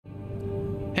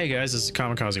Hey guys, this is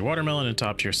Kamikaze Watermelon and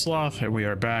Top Tier Sloth, and we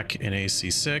are back in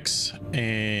AC6,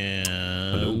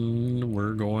 and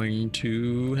we're going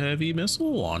to heavy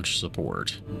missile launch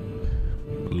support.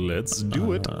 Let's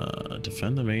do it.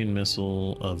 Defend the main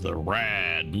missile of the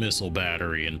rad missile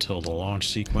battery until the launch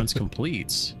sequence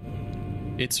completes.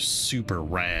 It's super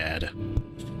rad.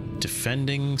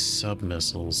 Defending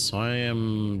sub-missiles, so I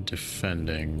am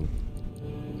defending.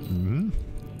 And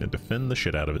defend the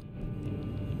shit out of it.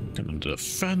 Gonna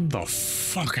defend the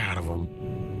fuck out of them.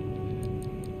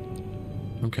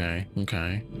 Okay,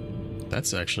 okay.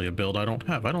 That's actually a build I don't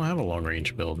have. I don't have a long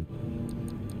range build.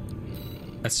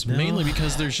 That's mainly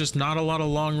because there's just not a lot of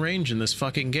long range in this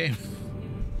fucking game.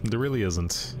 There really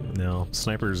isn't. No,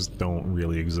 snipers don't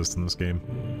really exist in this game.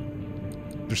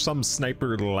 There's some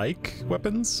sniper-like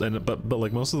weapons, and but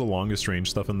like most of the longest range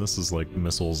stuff in this is like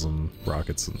missiles and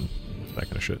rockets and that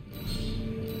kind of shit.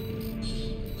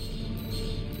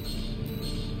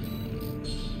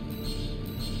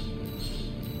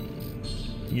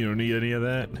 You don't need any of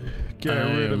that. Get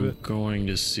rid of it. I'm going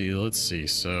to see. Let's see.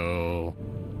 So,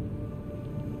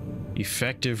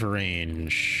 effective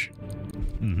range.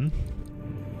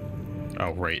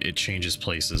 Oh, right. It changes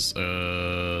places.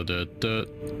 Can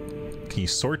you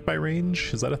sort by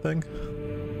range? Is that a thing?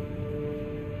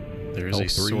 There is a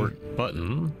sort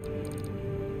button.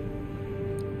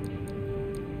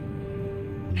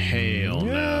 Hell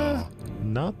no.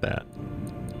 Not that.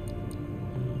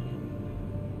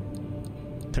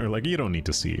 They're like, you don't need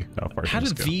to see how far. How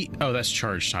did the? Oh, that's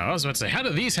charge time. I was about to say, how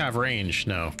do these have range?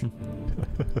 No.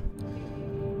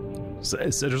 So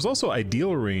there's also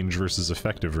ideal range versus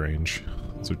effective range.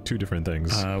 So two different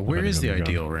things. Where is the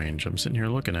ideal range? I'm sitting here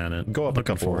looking at it. Go up a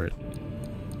couple. For it.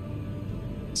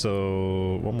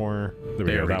 So one more. There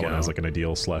we go. That one has like an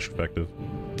ideal / effective.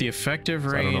 The effective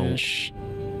range.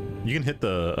 You can hit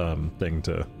the thing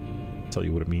to tell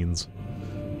you what it means.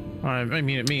 I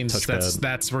mean, it means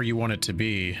that's where you want it to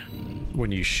be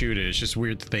when you shoot it. It's just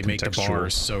weird that they make the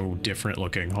bars so different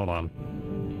looking. Hold on.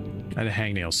 I had a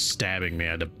hangnail stabbing me.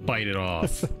 I had to bite it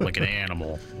off like an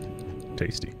animal.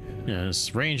 Tasty.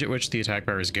 Yes, range at which the attack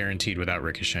bar is guaranteed without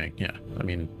ricocheting. Yeah, I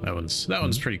mean that one's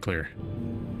pretty clear.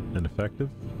 And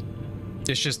effective.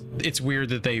 It's weird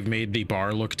that they've made the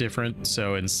bar look different.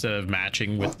 So instead of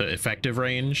matching with the effective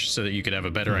range, so that you could have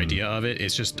a better idea of it,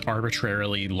 it's just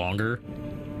arbitrarily longer.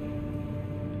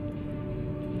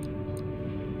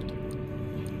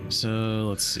 So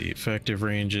let's see, effective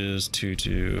ranges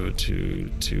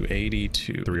 280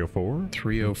 to 304.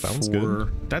 304. Sounds good.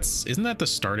 Isn't that the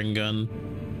starting gun?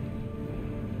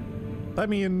 I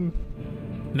mean,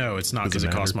 no, it's not because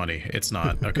it costs money. It's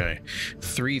not. Okay.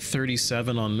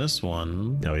 337 on this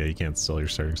one. Oh yeah, you can't sell your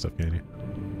starting stuff, can you?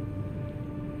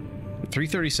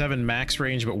 337 max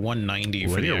range, but 190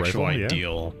 for the actual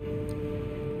ideal. Yeah.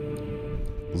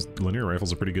 Those linear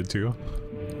rifles are pretty good too.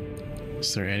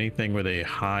 Is there anything with a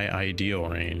high ideal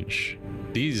range?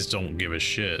 These don't give a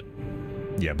shit.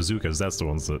 Yeah, bazookas, that's the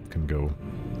ones that can go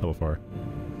hella far.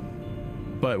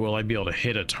 But will I be able to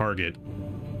hit a target?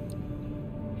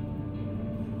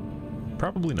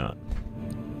 Probably not.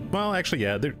 Well, actually,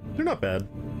 yeah, they're not bad.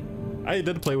 I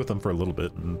did play with them for a little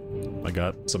bit, and I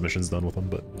got some missions done with them,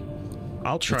 but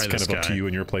I'll try this guy. It's kind of up to you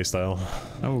and your playstyle.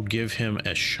 I will give him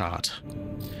a shot.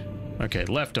 Okay,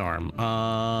 left arm.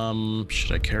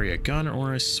 Should I carry a gun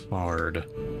or a sword?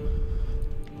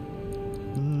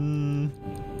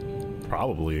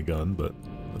 Probably a gun, but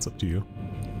that's up to you.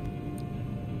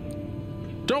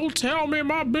 Don't tell me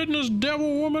my business,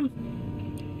 devil woman.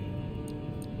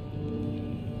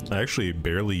 I actually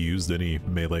barely used any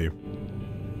melee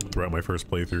throughout my first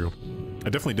playthrough.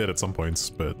 I definitely did at some points,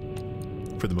 but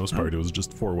for the most part, it was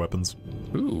just 4 weapons.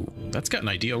 Ooh, that's got an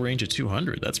ideal range of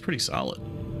 200. That's pretty solid.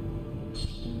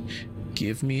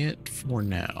 Give me it for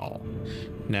now.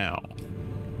 Now,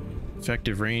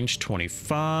 effective range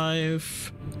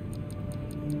 25.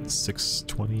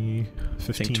 620, 1500.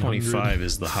 I think 25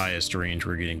 is the highest range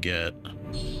we're gonna get.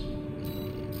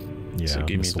 Yeah, so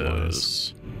give me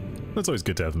those. It's always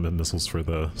good to have missiles for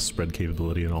the spread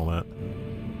capability and all that.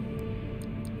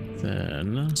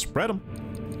 Then spread them.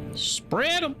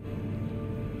 Spread them.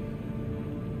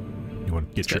 You want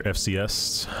to get your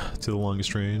FCS to the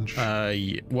longest range?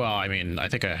 Well, I mean, I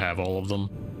think I have all of them,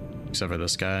 except for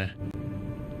this guy.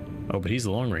 Oh, but he's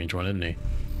the long range one, isn't he?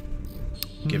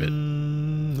 Give it.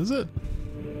 Is it?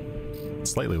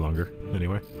 Slightly longer,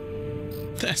 anyway.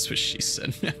 That's what she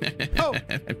said. Oh.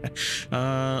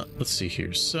 Let's see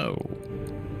here. So,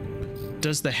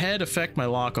 does the head affect my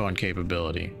lock-on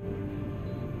capability?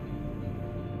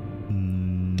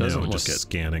 Doesn't no, look just it.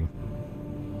 Scanning.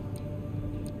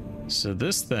 So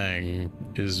this thing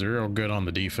is real good on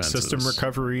the defenses. System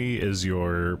recovery is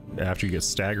your, after you get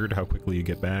staggered, how quickly you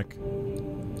get back.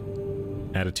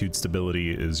 Attitude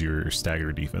stability is your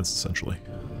stagger defense, essentially.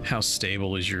 How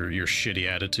stable is your shitty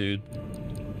attitude?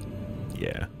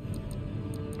 Yeah.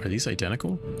 Are these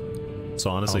identical? So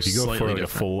honestly, if you go for like different. a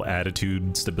full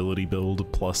attitude stability build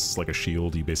plus like a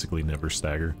shield, you basically never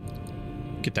stagger.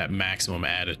 Get that maximum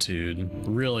attitude.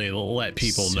 Really let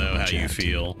people So know how much you attitude.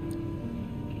 feel.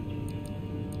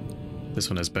 This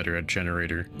one has better at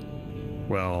generator.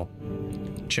 Well,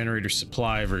 generator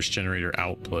supply versus generator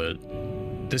output.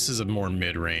 This is a more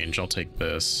mid-range. I'll take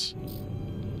this.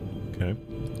 Okay.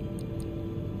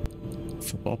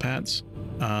 Football pads.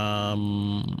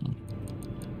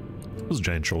 Those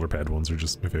giant shoulder pad ones are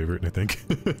just my favorite, I think.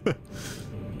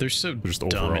 They're so They're just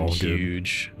dumb and overall good.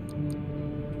 huge.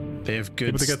 They have good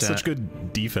Yeah, but they got stat- such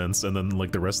good defense, and then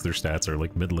like the rest of their stats are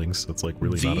like middling, so it's like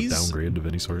really not a These downgrade of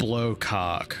any sort. blow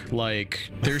cock.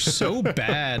 Like, they're so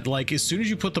bad. Like, as soon as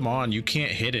you put them on, you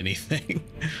can't hit anything.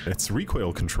 It's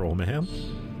recoil control, man.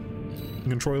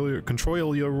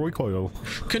 Control your recoil.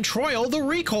 Control the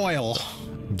recoil.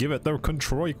 Give it the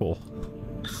control. I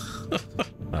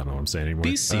don't know what I'm saying anymore.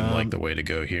 These seem like the way to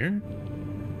go here.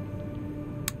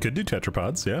 Could do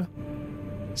tetrapods, yeah.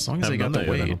 As long as they got Haven't the done that yet,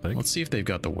 I weight. don't think. Let's see if they've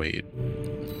got the weight.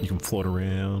 You can float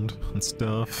around and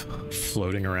stuff.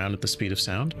 Floating around at the speed of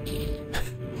sound.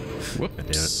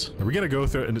 Whoops. Are we gonna go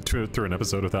through an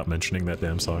episode without mentioning that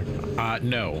damn song?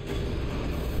 No.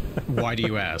 Why do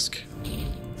you ask?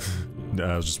 No,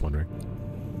 I was just wondering.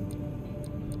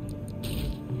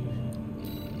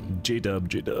 J-Dub.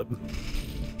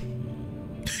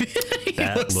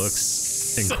 That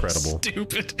looks incredible.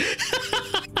 Stupid.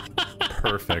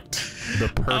 Perfect. The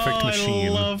perfect machine I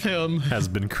love him. has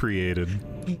been created.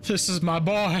 This is my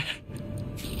boy.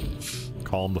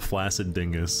 Call him the Flaccid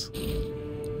Dingus.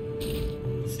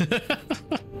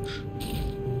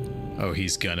 Oh,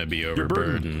 he's gonna be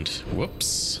overburdened.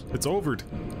 Whoops. It's overed.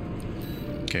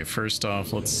 Okay, first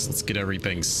off, let's get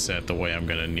everything set the way I'm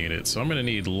gonna need it. So I'm gonna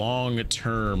need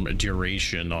long-term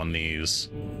duration on these.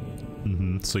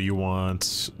 So you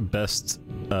want best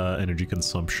energy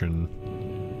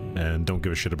consumption, and don't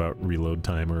give a shit about reload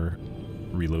time or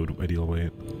reload ideal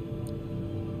weight.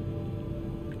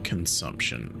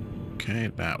 Consumption.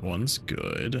 Okay, that one's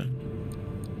good.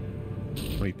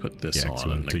 Let me put this Yeah, on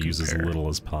so and to use as compare. little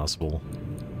as possible.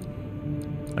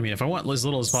 I mean, if I want as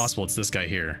little as possible, it's this guy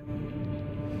here.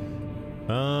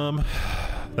 That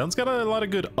one's got a lot of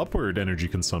good upward energy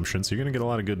consumption, so you're gonna get a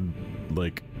lot of good,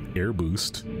 like, air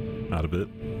boost out of it.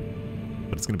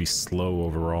 But it's gonna be slow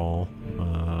overall.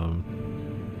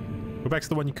 Go back to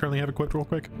the one you currently have equipped real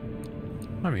quick.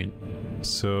 I mean,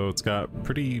 So it's got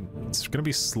it's gonna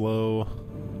be slow.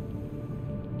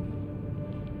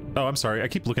 Oh, I'm sorry, I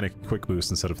keep looking at quick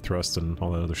boost instead of thrust and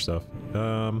all that other stuff.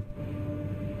 That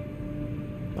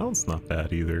one's not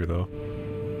bad either, though.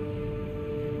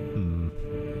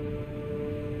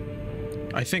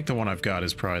 I think the one I've got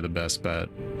is probably the best bet.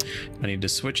 I need to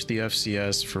switch the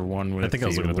FCS for one with I think I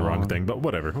was looking at the wrong long- thing, but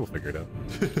whatever, we'll figure it out.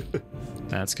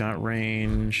 That's got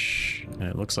range. And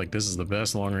it looks like this is the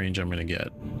best long range I'm gonna get.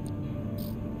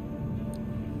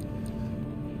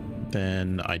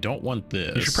 Then I don't want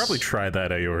this. You should probably try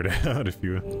that aorta out if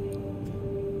you...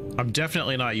 I'm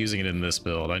definitely not using it in this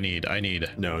build. I need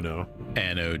No. NOG.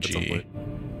 At some point.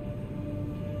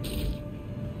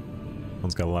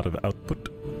 One's got a lot of output.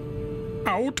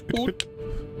 Output.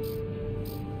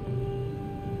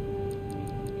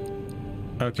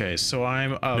 Okay, so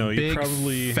I'm a No, you big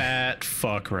probably- fat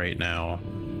fuck right now.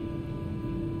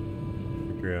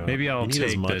 Figure out. Maybe I'll You need take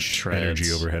as the much treads.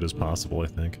 energy overhead as possible, I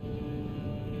think.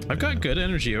 I've got good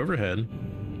energy overhead.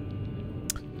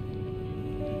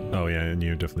 Oh yeah, and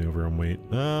you're definitely over on weight.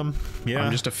 Yeah.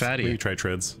 I'm just a fatty. Maybe try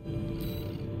treads.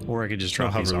 Or I could just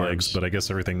I'll drop these hover arms. legs, but I guess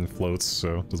everything floats,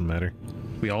 so it doesn't matter.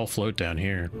 We all float down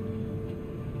here.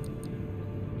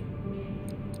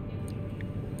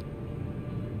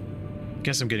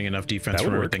 Guess I'm getting enough defense That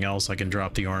from would work. everything else. I can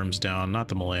drop the arms down, not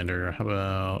the Melander. How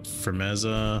about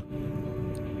Firmeza?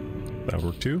 That would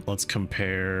work too. Let's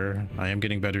compare. I am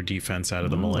getting better defense out of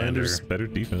the Melander's Melander. better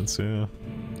defense, yeah.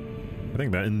 I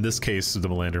think that in this case, the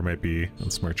Melander might be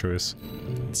a smart choice.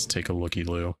 Let's take a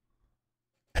looky-loo.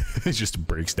 It just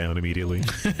breaks down immediately.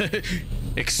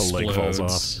 Explodes. leg falls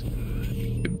off.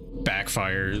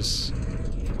 Backfires.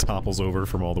 Topples over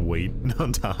from all the weight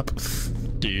on top.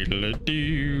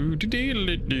 Deedle-a-doo,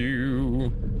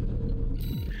 deedle-a-doo.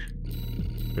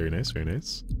 Very nice, very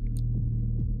nice.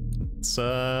 It's,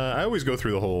 I always go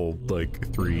through the whole,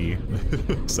 like, 3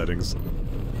 settings.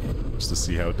 Just to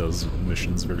see how it does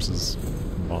missions versus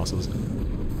bosses.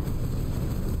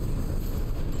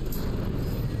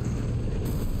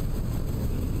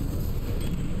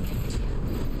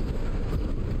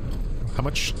 How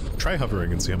much? Try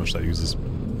hovering and see how much that uses.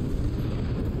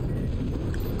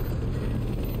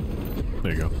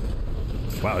 There you go.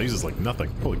 Wow, it uses like nothing.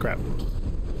 Holy crap.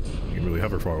 You can really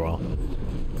hover for a while.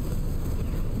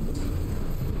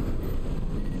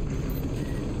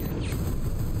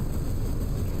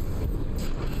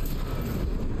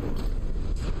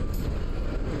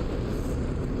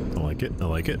 I like it. I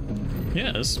like it.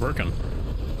 Yeah, this is working.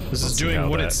 This Let's is see doing how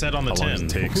what that- it said on the how long tin. it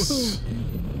takes.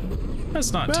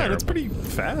 That's not Man, terrible. it's pretty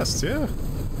fast, yeah.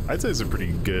 I'd say it's a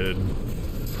pretty good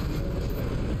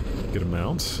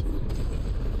amount.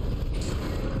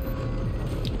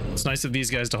 It's nice of these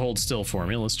guys to hold still for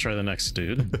me. Let's try the next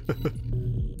dude.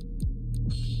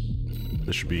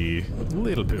 This should be a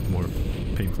little bit more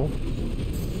painful.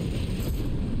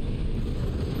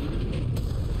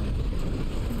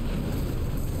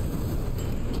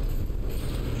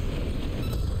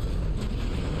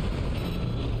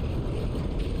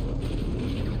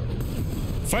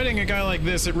 Fighting a guy like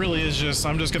this, it really is just,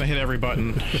 I'm just gonna hit every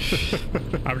button.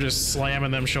 I'm just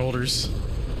slamming them shoulders.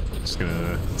 Just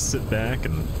gonna sit back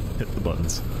and hit the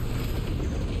buttons.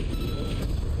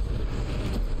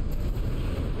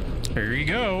 Here you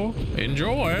go.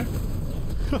 Enjoy.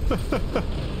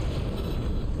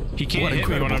 He can't What hit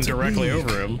me when incredible I'm directly technique.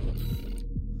 over him.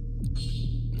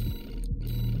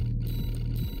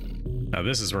 Now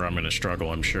this is where I'm gonna struggle,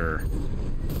 I'm sure.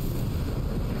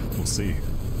 We'll see.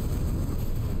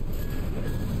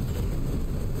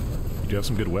 You do have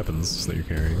some good weapons that you're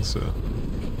carrying, so...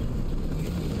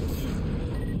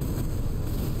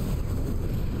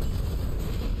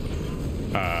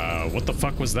 What the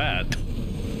fuck was that?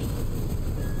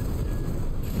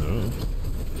 Oh.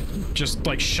 Just,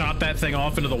 like, shot that thing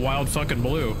off into the wild fucking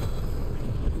blue.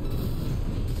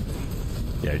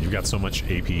 Yeah, you've got so much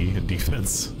AP and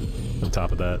defense on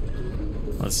top of that.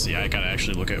 Let's see, I gotta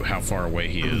actually look at how far away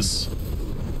he is.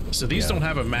 So these Yeah. don't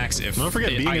have a max if Don't forget,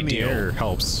 being in the ideal. air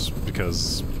helps,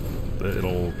 because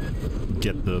it'll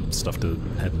get the stuff to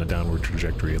head in a downward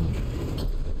trajectory and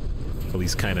at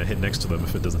least kind of hit next to them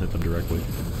if it doesn't hit them directly.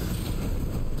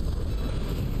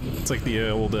 It's like the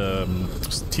old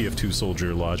TF2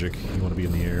 soldier logic. You want to be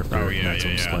in the air for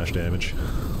maximum splash damage.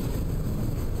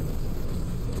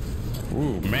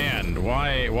 Ooh, man,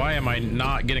 why am I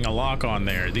not getting a lock on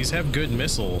there? These have good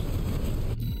missile.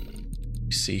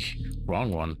 See,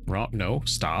 wrong one. Wrong. No,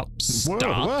 stop. Stop.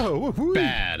 Whoa, whoa,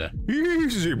 Bad.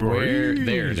 Easy, boy. Where?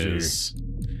 There it easy. is.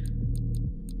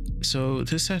 So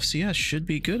this FCS should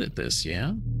be good at this,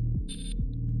 yeah?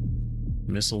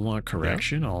 Missile lock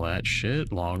correction, all that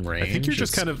shit, long range. I think you're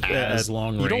just kind of as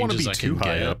long range. You don't want to be as I too can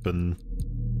high get. up and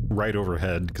right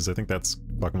overhead, because I think that's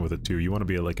fucking with it too. You want to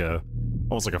be at like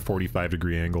almost like a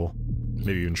 45-degree angle,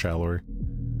 maybe even shallower.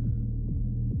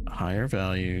 Higher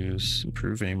values,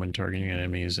 improve aim when targeting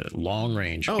enemies at long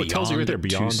range. Oh, it tells you right there,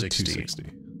 beyond 260.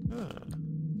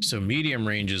 260. So medium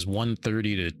range is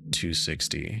 130 to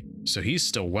 260. So he's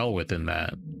still well within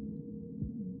that.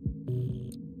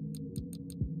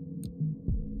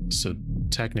 So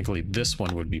technically this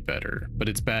one would be better, but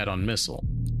it's bad on missile.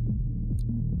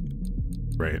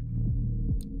 Right.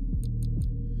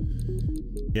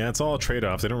 Yeah, it's all a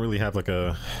trade-off. They don't really have like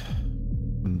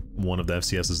one of the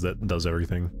FCSs that does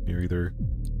everything. You're either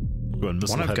going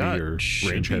missile One I've heavy got or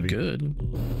should range be heavy. good.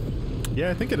 Yeah,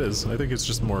 I think it is. I think it's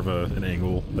just more of an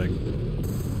angle thing.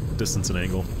 Distance and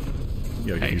angle. You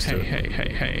gotta get used to it.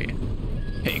 Hey.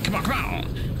 Hey, come on.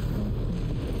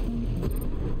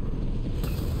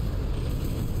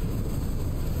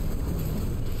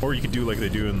 Or you could do like they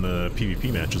do in the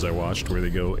PvP matches I watched, where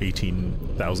they go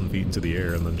 18,000 feet into the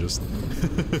air and then just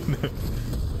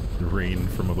rain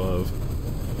from above.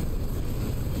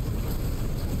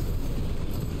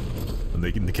 And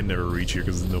they can never reach you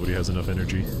because nobody has enough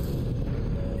energy.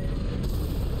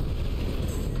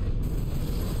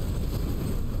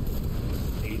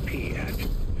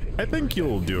 I think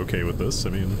you'll do okay with this. I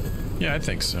mean... Yeah, I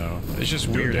think so. It's just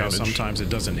Doing weird how damage. sometimes it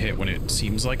doesn't hit when it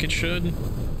seems like it should.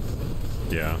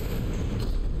 Yeah.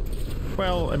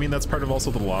 Well, I mean, that's part of also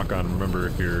the lock-on. Remember,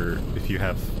 if you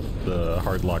have the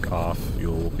hard lock off,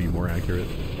 you'll be more accurate.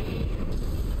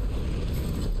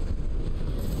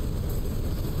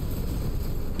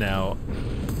 Now,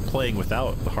 playing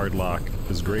without the hard lock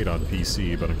is great on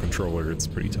PC, but on controller it's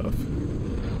pretty tough.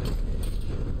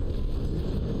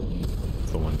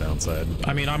 It's the one downside.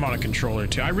 I mean, I'm on a controller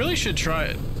too. I really should try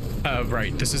it.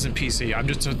 Right, this isn't PC.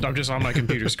 I'm just on my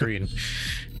computer screen.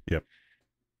 Yep.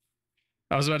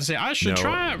 I was about to say I should No.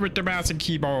 try it with the mouse and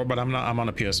keyboard, but I'm not. I'm on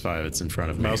a PS5. It's in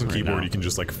front of me. Mouse and right keyboard, now. you can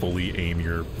just like fully aim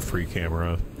your free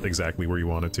camera exactly where you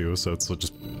want it to, so it's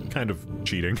just kind of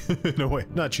cheating in a way.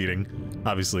 Not cheating.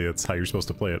 Obviously, it's how you're supposed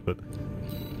to play it, but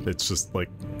It's just, like,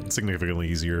 significantly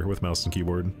easier with mouse and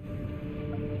keyboard.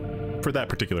 For that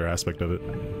particular aspect of it.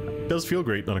 It does feel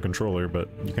great on a controller, but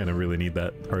you kind of really need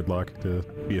that hard lock to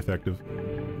be effective.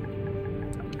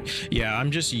 Yeah,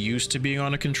 I'm just used to being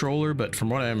on a controller, but from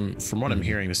what I'm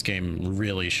hearing, this game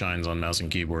really shines on mouse and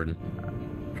keyboard.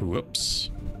 Whoops.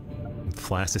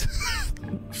 Flaccid.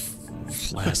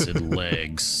 Flaccid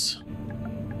legs.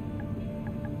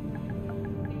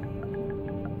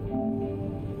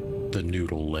 The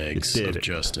noodle legs of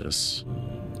justice.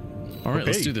 All right,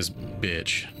 let's do this,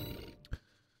 bitch.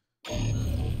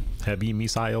 Heavy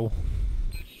missile.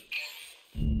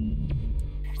 Long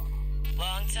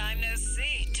time no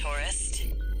see, tourist.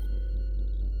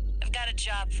 I've got a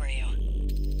job for you.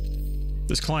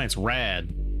 This client's rad.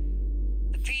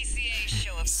 The PCA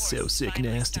show of force So sick,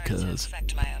 finally nasty started to cuz.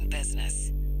 affect my own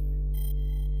business.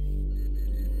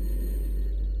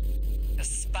 The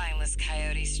spineless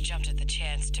coyotes jumped at the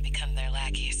chance to become their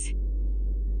lackeys.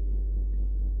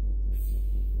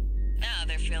 Now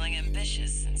they're feeling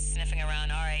ambitious and sniffing around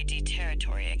RAD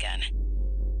territory again.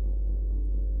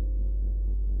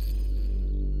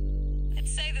 I'd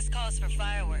say this calls for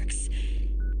fireworks,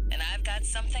 and I've got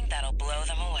something that'll blow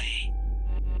them away.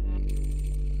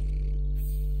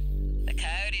 The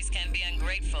coyotes can be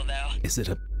ungrateful, though. Is it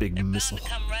a big They're missile? bound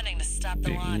to come running to stop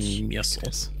the launch.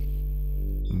 Missiles.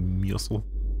 Missile.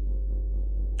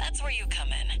 That's where you come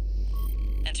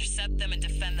in. Intercept them and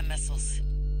defend the missiles.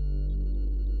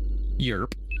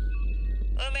 Yerp.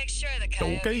 We'll make sure the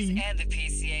coyotes and the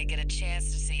PCA get a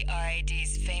chance to see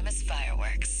RAD's famous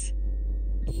fireworks.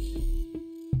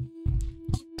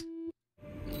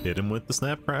 Hit him with the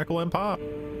snap, crackle, and pop.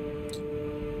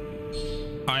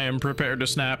 I am prepared to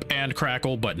snap and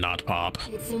crackle, but not pop.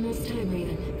 It's almost time,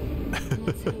 Raven.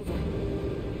 Let's over.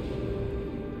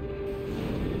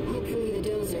 Hopefully the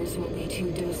dozers won't be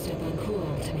too dosed up on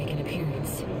cool to make an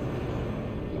appearance.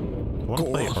 Want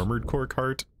to play Armored Core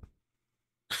Kart?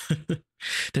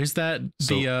 There's that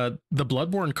the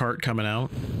Bloodborne cart coming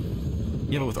out.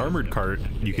 Yeah, but with Armored Kart,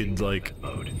 you could like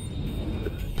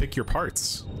pick your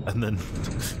parts and then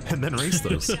race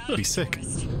those. Be sick.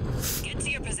 Get to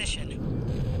your position.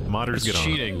 Modders get on.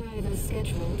 Cheating. Arrive as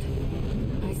scheduled.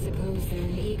 I suppose they're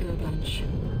an eager bunch.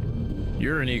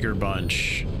 You're an eager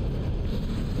bunch.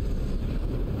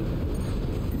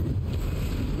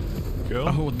 Go.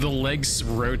 Oh, the legs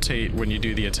rotate when you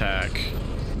do the attack.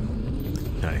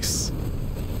 Nice.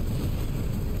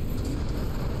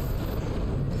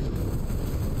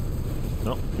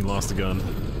 Nope, you lost a gun.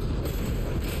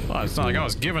 Well, it's not like I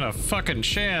was given a fucking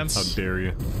chance. How dare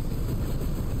you?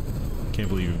 Can't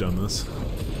believe you've done this.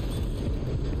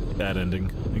 Bad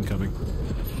ending incoming.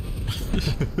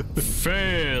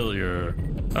 Failure.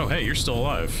 Oh, hey, you're still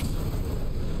alive.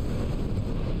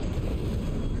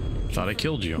 Thought I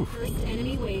killed you. First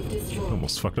enemy wave destroyed.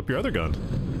 Almost fucked up your other gun.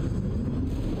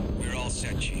 We're all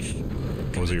set, Chief.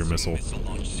 What was it, your missile?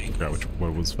 Launch sequence. Forgot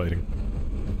what was fighting.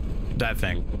 That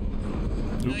thing.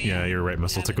 Oop, yeah, you're right.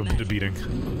 Missile took a bit of beating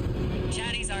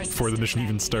Chatty's our before the mission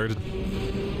even started.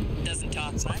 Doesn't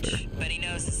talk not much, fair. but he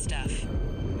knows his stuff.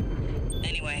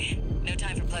 Anyway, no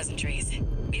time for pleasantries.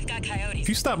 We've got coyotes. If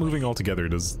you stop moving altogether,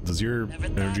 does your Never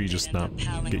thought energy they'd just end not up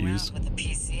palling get around used? with the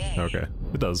PCA. Okay,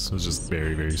 it does. It's just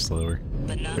very, very slower.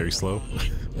 But not Very for slow. long.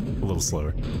 A little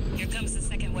slower. Here comes the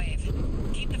second wave.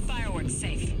 Keep the fireworks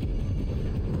safe.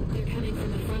 They're coming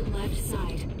from the front left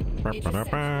side.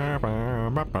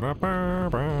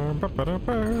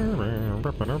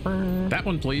 That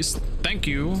one, please. Thank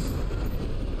you.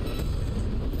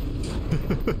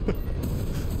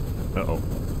 Uh-oh.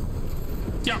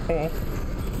 Yeah. Oh.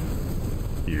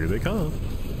 Here they come.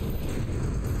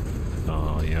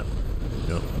 Oh, yeah.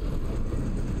 Yep.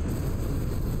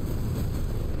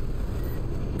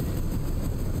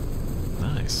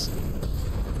 Nice.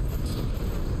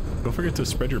 Don't forget to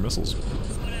spread your missiles.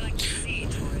 This is what I like to see,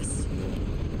 tourist.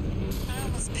 I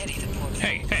almost pity the poor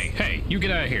Hey, fools. hey, hey! You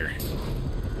get out of here.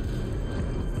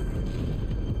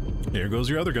 There goes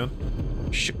your other gun.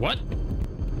 What?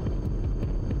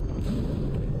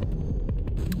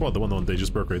 Well, the one they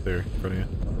just broke right there in front of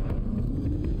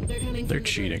you. They're coming They're from the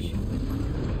cheating.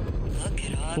 Look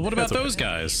at all Well, what about That's okay. those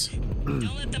guys?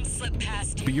 Don't let them slip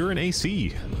past But you. you're an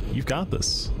AC. You've got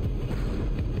this.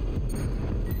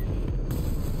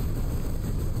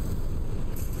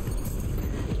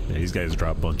 Yeah, these guys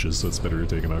drop bunches, so it's better to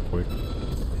take them out quick.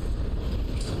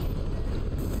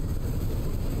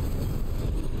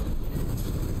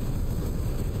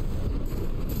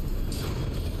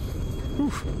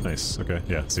 Whew, nice. Okay,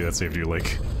 yeah. See, that saved you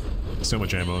like so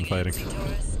much ammo in fighting.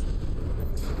 Tourist.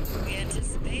 The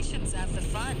anticipation's half the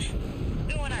fun.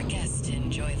 We want our guests to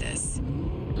enjoy this.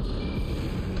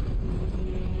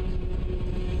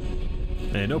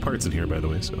 And no parts in here, by the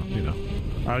way, so, you know.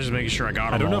 I was just making sure I got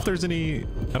them I don't know all. if there's any...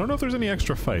 I don't know if there's any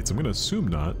extra fights. I'm gonna assume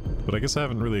not. But I guess I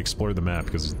haven't really explored the map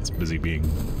because it's busy being,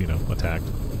 you know, attacked.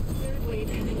 Third wave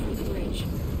coming from the bridge.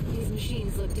 These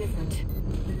machines look different.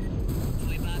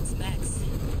 Toy box Mechs.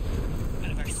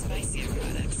 One of our spicier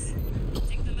products.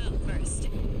 Take them out first.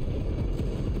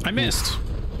 I missed.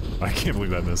 I can't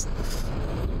believe that missed.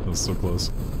 That was so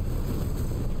close.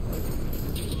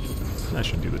 That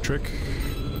should do the trick.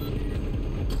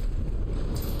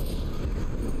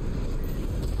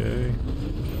 Okay.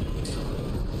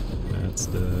 That's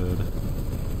dead.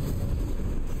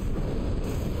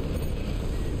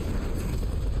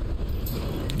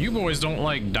 You boys don't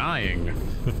like dying.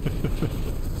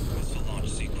 Missile launch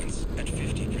sequence at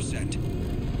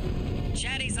 50%.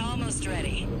 Chatty's almost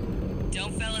ready.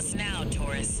 Don't fail us now,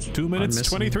 tourist. 2 minutes, missing-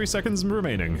 23 seconds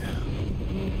remaining.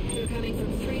 They're coming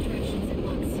from 3 directions at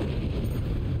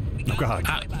once. Oh god.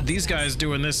 These guys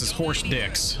doing this is horse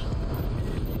dicks.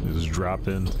 They just dropped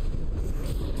in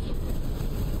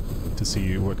to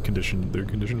see what condition their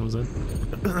condition was in.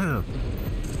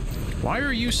 Why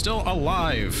are you still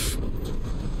alive?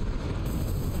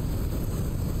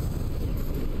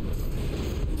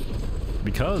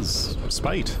 Because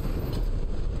spite,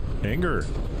 anger,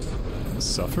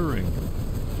 suffering.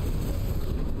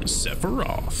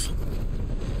 Sephiroth.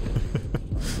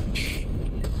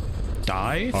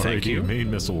 Die? Thank RID you. main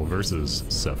missile versus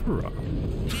Sephiroth.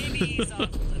 Maybe he's off a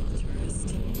little,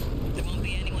 tourist. There won't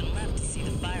be anyone left to see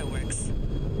the fireworks.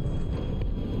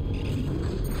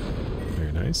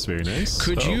 Very nice, very nice.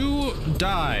 Could Oh, you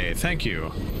die? Thank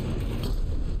you.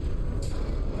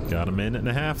 Got a minute and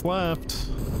a half left.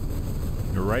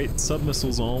 You're right,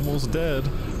 submissile's almost dead.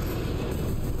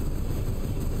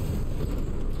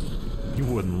 You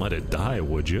wouldn't let it die,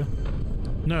 would you?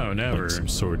 No, never. Like some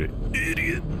sort of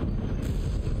idiot.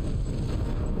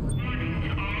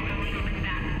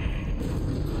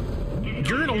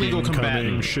 You're an illegal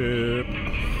Incoming combatant. ship.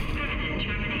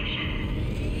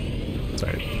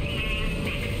 Sorry.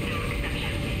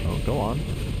 Oh, go on. A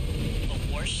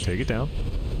warship. Take it down.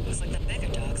 Looks like the bigger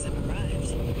dogs have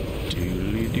arrived.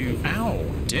 Doodly-doo. Ow,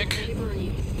 dick.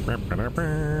 I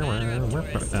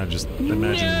just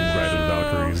imagine Ride of the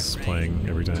Valkyries playing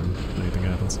every time anything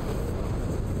happens.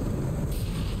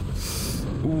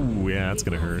 Ooh, yeah, that's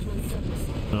gonna hurt.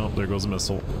 Oh, there goes a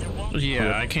missile.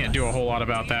 Yeah, I can't do a whole lot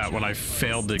about that when I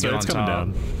failed to get on It's coming top.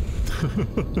 down.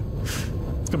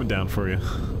 It's coming down for you.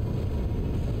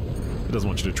 It doesn't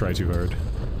want you to try too hard.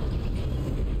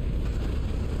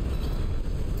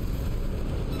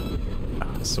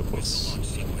 Ah, so close. Launch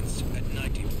sequence at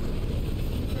 90.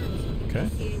 Okay.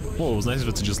 Well, it was nice of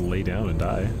it to just lay down and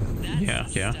die. That's Yeah,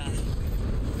 the yeah. stuff.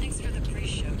 Thanks for the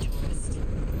pre-show, tourist.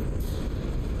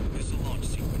 Missile launch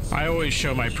sequence. I always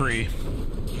show my pre.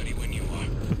 Ready when you are.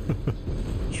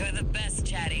 You're the best,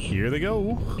 Chatty. Here they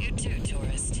go. You too,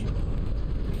 tourist.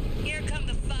 Here come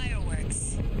the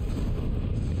fireworks.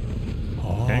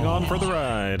 Oh. Hang on for the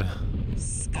ride.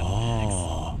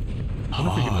 Oh. I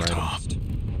wonder if we can ride them.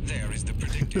 There is the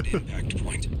predicted impact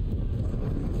point.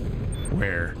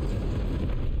 Where?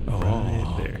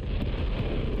 Right there.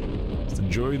 Just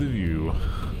enjoy the view.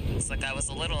 Looks like I was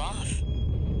a little off.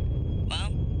 Well,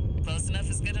 close enough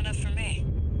is good enough for me.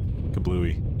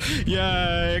 Kablooey.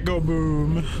 Yay, go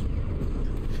boom.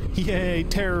 Yay,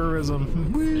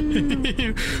 terrorism.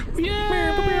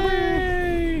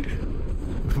 Yay!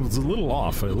 It was a little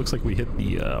off. It looks like we hit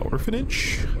the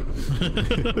orphanage.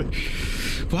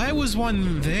 Why was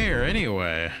one there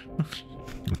anyway?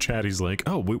 Chatty's like,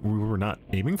 oh, we were not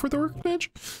aiming for the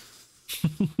orphanage?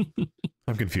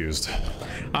 I'm confused.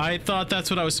 I thought that's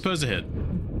what I was supposed to hit.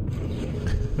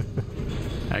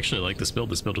 I actually like this build.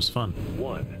 This build was fun.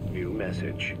 One new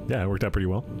message. Yeah, it worked out pretty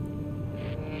well.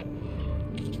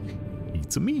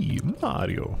 It's me,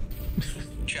 Mario.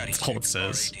 Chatty That's all it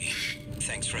says. RAD.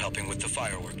 Thanks for helping with the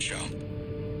fireworks show.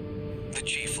 The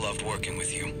chief loved working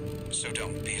with you, so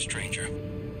don't be a stranger.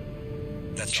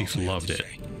 That's Chief all I have loved to it.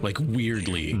 say. Like,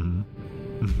 weirdly.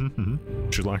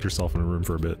 She locked herself in a room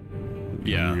for a bit.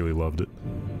 Yeah. Really loved it.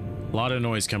 A lot of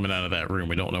noise coming out of that room.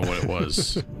 We don't know what it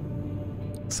was.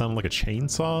 Sounded like a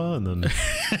chainsaw, and then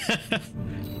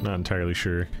not entirely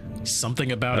sure.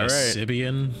 Something about All a right.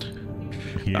 Sibian.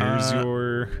 Here's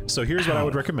your. So here's what I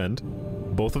would ow. recommend.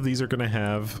 Both of these are going to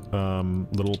have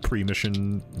little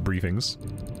pre-mission briefings.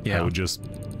 Yeah. I would just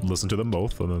listen to them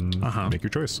both and then make your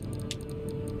choice.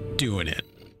 Doing it.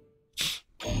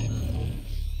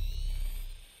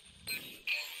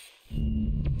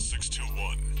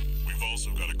 621. We've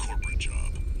also got a corporate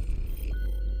job.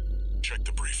 Check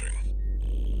the briefing.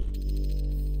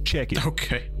 Check it.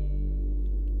 Okay.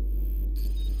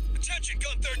 Attention, go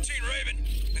 13 Raven.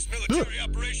 This military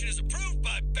operation is approved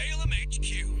by Balaam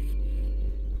HQ.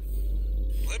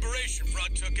 Liberation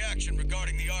Front took action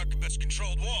regarding the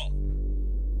Arquebus-controlled wall.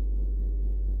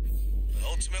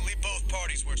 Ultimately, both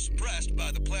parties were suppressed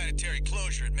by the Planetary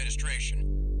Closure Administration.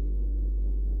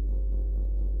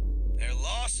 Their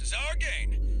loss is our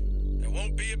gain. There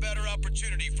won't be a better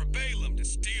opportunity for Balaam to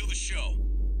steal the show.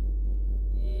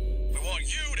 We want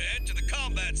you to head to the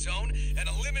combat zone and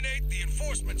eliminate the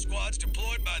enforcement squads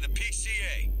deployed by the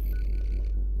PCA.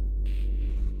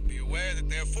 Be aware that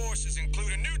their forces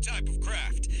include a new type of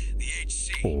craft, the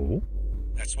HC. Oh.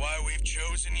 That's why we've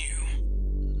chosen you.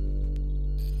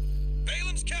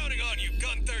 Balaam's counting on you,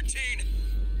 Gun 13.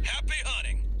 Happy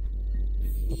hunting.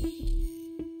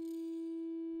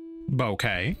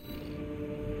 Okay.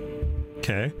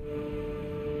 Okay.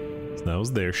 So that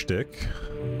was their shtick.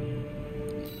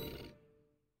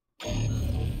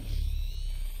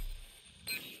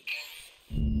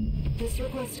 This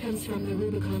request comes from the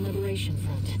Rubicon Liberation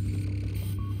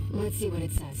Front. Let's see what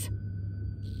it says.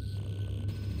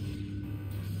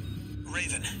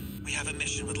 Raven, we have a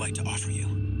mission we'd like to offer you.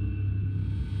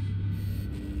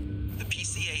 The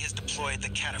PCA has deployed the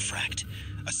Cataphract,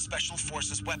 a special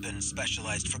forces weapon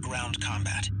specialized for ground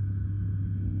combat.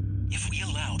 If we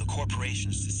allow the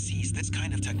corporations to seize this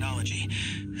kind of technology,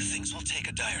 things will take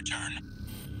a dire turn.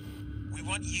 We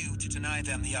want you to deny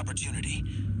them the opportunity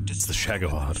to It's the steal the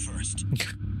weapon Shagohod. first.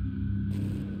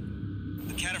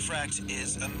 The Cataphract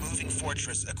is a moving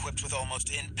fortress equipped with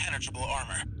almost impenetrable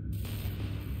armor.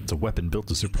 It's a weapon built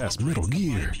to surpass Metal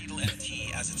Gear. Bipedal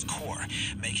MT as its core,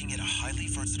 making it a highly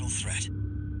versatile threat.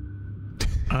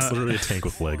 It's literally a tank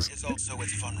with legs. Is also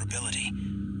its vulnerability.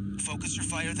 Focus your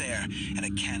fire there, and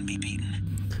it can be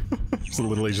beaten. It's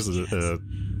literally just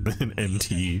an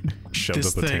MT shoved This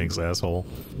up the thing- tank's asshole.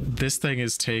 This thing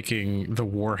is taking the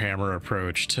Warhammer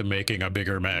approach to making a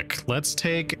bigger mech. Let's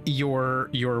take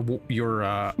your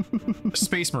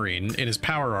Space Marine in his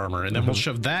power armor, and then we'll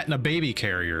shove that in a baby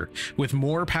carrier with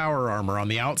more power armor on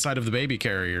the outside of the baby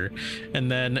carrier, and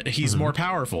then he's more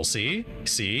powerful. See?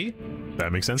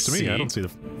 That makes sense to me. See? I don't see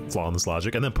the flaw in this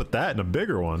logic. And then put that in a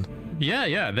bigger one.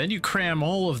 Yeah. Then you cram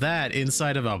all of that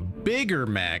inside of a bigger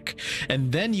mech,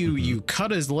 and then you cut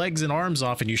his legs and arms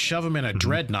off, and you shove him in a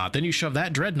dreadnought. Then you shove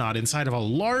that dreadnought inside of a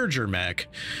larger mech.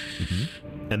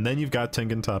 And then you've got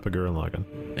Tengen Toppa Gurren Lagann.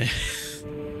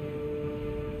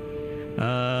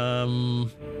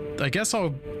 I guess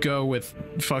I'll go with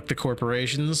fuck the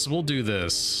corporations. We'll do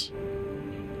this.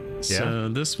 Yeah. So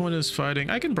this one is fighting.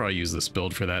 I can probably use this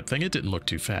build for that thing. It didn't look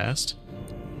too fast.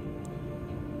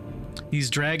 He's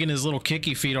dragging his little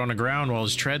kicky feet on the ground while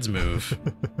his treads move.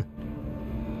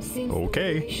 Seems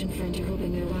Okay. the Liberation Front are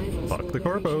hoping their rivals Fuck will the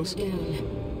wear each other corpos.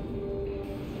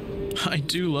 down, I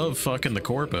do love fucking the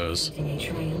corpos. getting a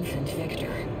triumphant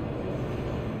victor.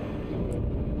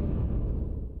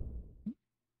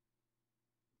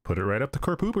 Put it right up the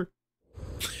Corpooper.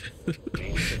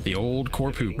 The old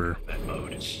corpooper.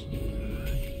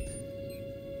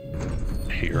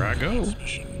 Here I go.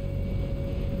 Mission.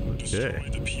 Destroy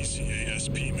the PCA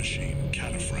SP machine,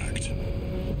 Cataphract.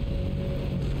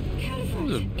 It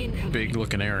was a big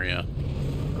looking area.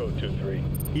 Code 2-3.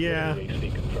 Yeah.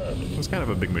 AC confirmed. It's kind of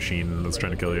a big machine that's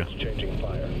trying to kill you. Changing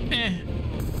fire.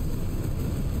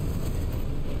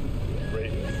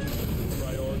 Raven.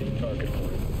 Priority target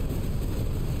point.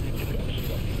 You've got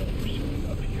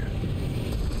something up here.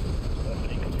 That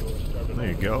leak of yours started There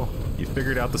you go. You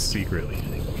figured out the secret.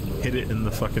 Hit it in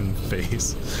the fucking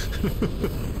face.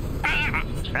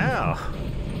 Ow!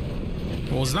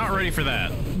 Well, it's not ready for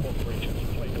that.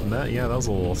 Yeah, that was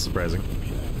a little surprising.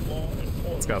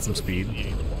 It's got some speed.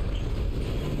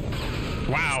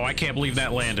 Wow, I can't believe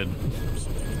that landed.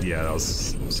 Yeah, that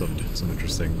was some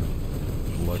interesting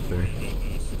luck there.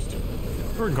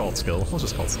 Or we can call it skill. Let's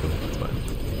just call it skill. It's fine.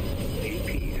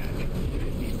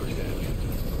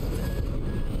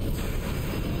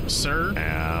 Sir?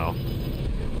 Ow.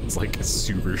 It's like a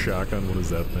super shotgun. What is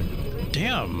that thing?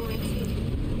 Damn.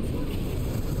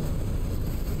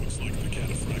 Looks like the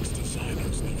Cataphract's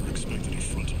designers never expected a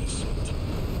frontal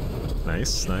assault.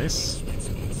 Nice, nice.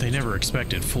 They never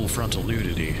expected full frontal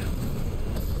nudity.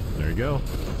 There you go.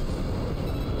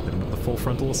 Hit him with the full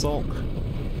frontal assault.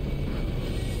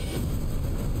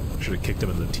 Should have kicked him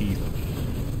in the teeth.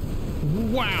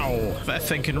 Wow, that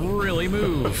thing can really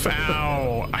move.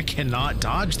 Ow, I cannot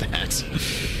dodge that.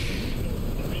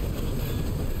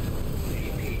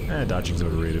 Dodging's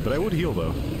overrated, but I would heal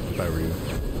though, if I were you.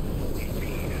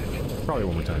 Probably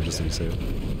one more time, just to be safe.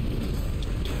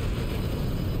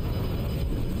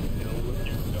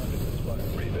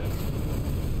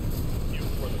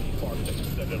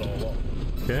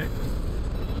 Okay.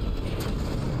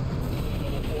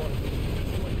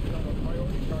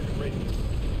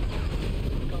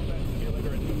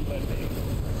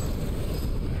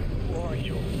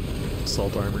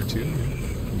 assault armor too.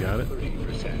 You got it.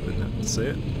 30%. Didn't have to say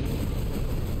it.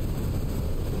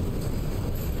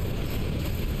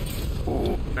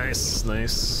 Oh, nice,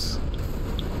 nice.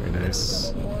 Very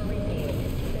nice.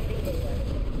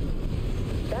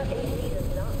 That AE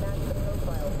does not match the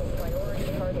profile for priority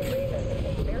target Raven.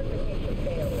 Verification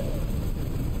failed.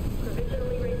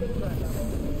 Provisionally raising threat level.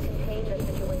 Contain the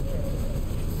situation.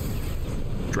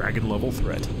 Dragon level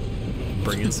threat.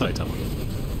 Bring in Saitama.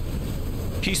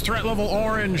 He's threat level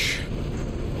orange.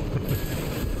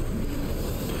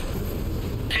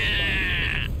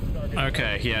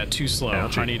 Okay, yeah, too slow.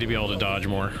 Ouchie. I need to be able to dodge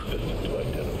more.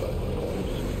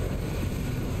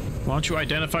 Why don't you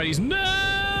identify these?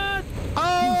 No!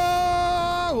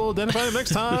 Oh, we'll identify them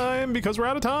next time because we're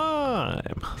out of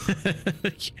time.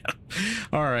 Yeah.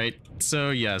 All right.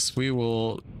 So yes, we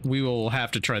will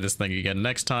have to try this thing again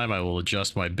next time. I will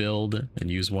adjust my build and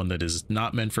use one that is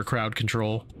not meant for crowd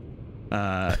control.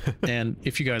 And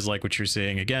if you guys like what you're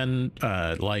seeing, again,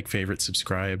 like, favorite,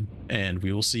 subscribe, and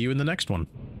we will see you in the next one.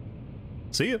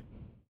 See ya.